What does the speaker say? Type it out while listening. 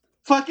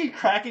fucking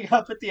cracking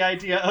up at the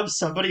idea of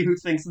somebody who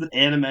thinks that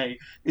anime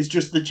is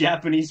just the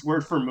Japanese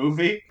word for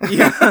movie.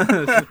 Yeah.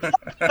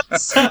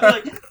 So,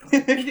 like,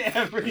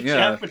 every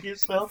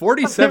Japanese film.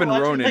 47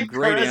 watching, Ronin, like,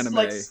 great anime.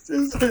 Like,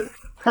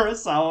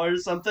 Kurosawa or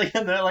something,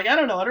 and they're like, I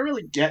don't know, I don't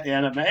really get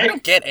anime. I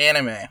don't get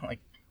anime. Like,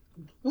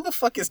 who the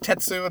fuck is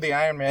Tetsuo the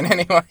Iron Man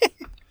anyway?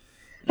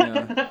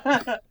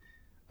 Yeah.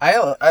 I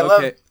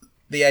love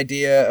the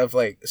idea of,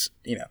 like,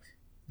 you know,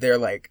 they're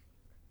like,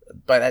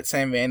 by that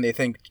same vein, they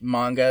think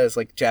manga is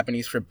like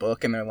Japanese for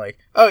book, and they're like,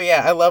 oh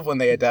yeah, I love when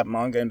they adapt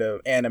manga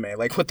into anime,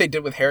 like what they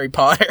did with Harry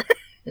Potter.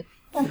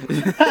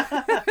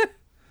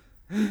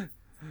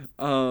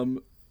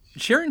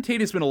 Sharon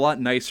Tate has been a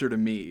lot nicer to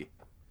me.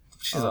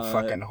 She's a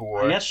fucking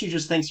whore. I guess she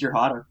just thinks you're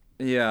hotter.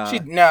 Yeah.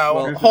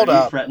 Hold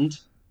up. Threatened?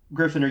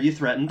 Griffin, are you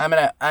threatened? I'm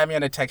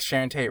gonna text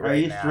Sharon Tate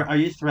right now. Are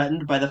you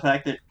threatened by the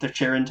fact that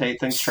Sharon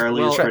Tate thinks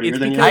Charlie is prettier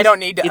than you? I don't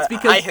need to. It's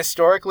because I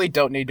historically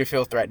don't need to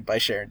feel threatened by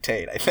Sharon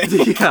Tate. I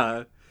think.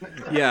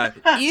 Yeah.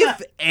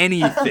 If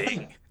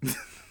anything,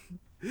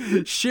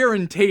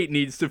 Sharon Tate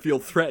needs to feel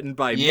threatened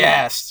by me.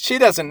 Yes, she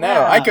doesn't know.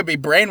 Yeah. I could be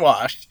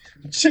brainwashed.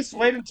 Just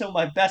wait until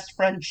my best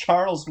friend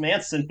Charles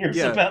Manson hears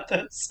about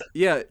this.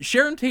 Yeah,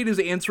 Sharon Tate is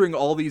answering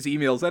all these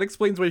emails. That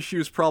explains why she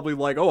was probably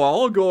like, oh,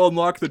 I'll go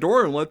unlock the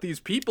door and let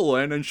these people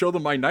in and show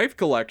them my knife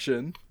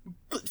collection.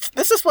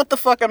 This is what the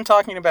fuck I'm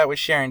talking about with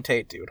Sharon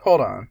Tate, dude.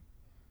 Hold on.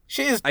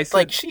 She is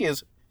she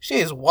is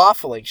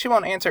waffling. She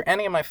won't answer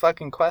any of my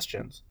fucking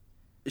questions.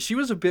 She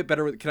was a bit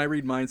better with, can I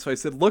read mine? So I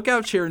said, look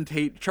out, Sharon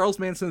Tate. Charles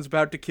Manson is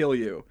about to kill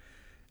you.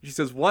 She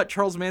says, what?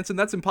 Charles Manson?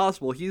 That's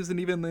impossible. He isn't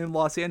even in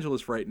Los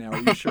Angeles right now. Are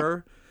you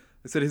sure?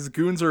 I said, his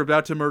goons are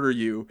about to murder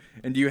you,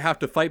 and you have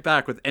to fight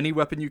back with any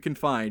weapon you can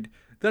find.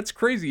 That's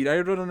crazy.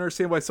 I don't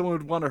understand why someone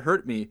would want to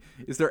hurt me.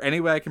 Is there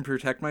any way I can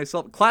protect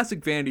myself?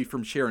 Classic vanity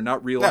from Sharon,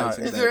 not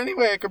realizing Is there any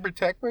way I can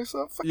protect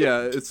myself?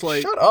 It's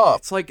like... Shut up.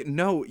 It's like,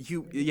 no,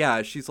 you...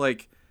 Yeah, she's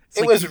like...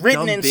 It was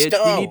written in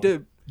stone. We need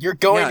to, You're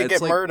going to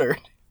get murdered.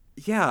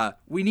 Yeah,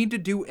 we need to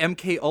do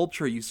MK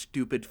Ultra, you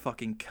stupid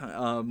fucking...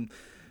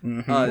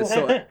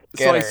 So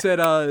I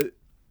said,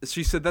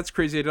 she said, that's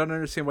crazy. I don't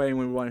understand why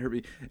anyone would want to hurt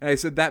me. And I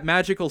said, that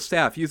magical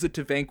staff, use it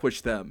to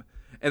vanquish them.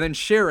 And then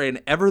Sharon,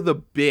 ever the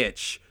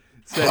bitch,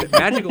 said,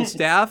 magical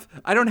staff?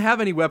 I don't have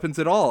any weapons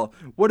at all.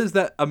 What is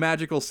that, a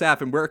magical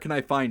staff, and where can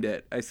I find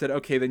it? I said,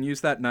 okay, then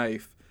use that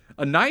knife.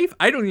 A knife?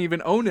 I don't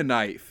even own a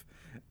knife.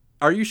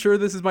 Are you sure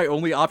this is my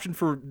only option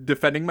for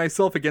defending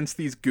myself against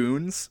these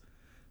goons?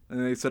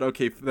 And they said,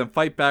 okay, then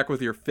fight back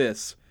with your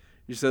fists.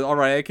 She said, all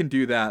right, I can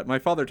do that. My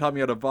father taught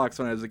me how to box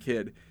when I was a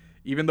kid.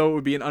 Even though it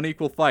would be an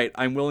unequal fight,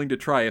 I'm willing to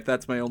try if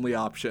that's my only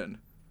option.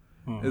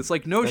 It's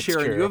like, no, that's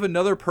Sharon, true. You have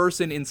another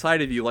person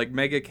inside of you, like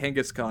Mega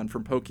Kangaskhan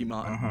from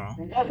Pokemon.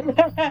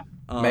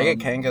 Mega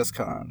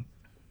Kangaskhan.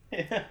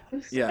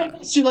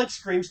 Yeah. She like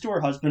screams to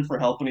her husband for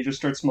help, and he just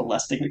starts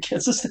molesting the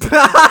kids.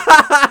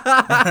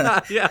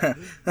 Yeah.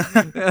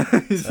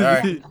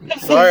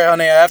 Sorry,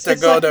 honey, I have to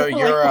go to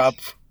Europe.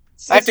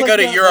 I have to go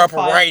to Europe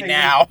right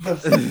now.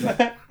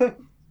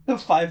 The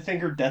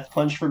 5-finger death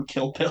punch from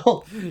Kill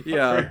Bill.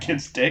 Yeah. For a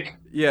kid's dick.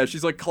 Yeah,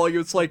 she's like calling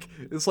you. It's like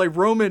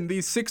Roman,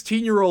 these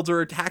 16-year-olds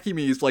are attacking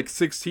me. He's like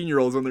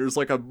 16-year-olds, and there's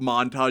like a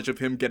montage of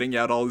him getting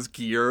out all his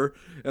gear,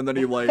 and then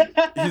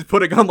he's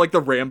putting on like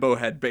the Rambo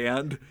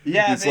headband.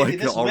 Yeah, he's baby,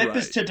 this whip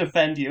is to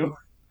defend you.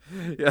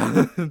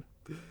 Yeah.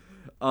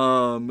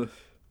 I'm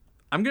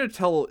gonna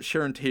tell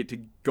Sharon Tate to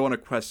go on a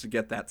quest to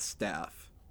get that staff.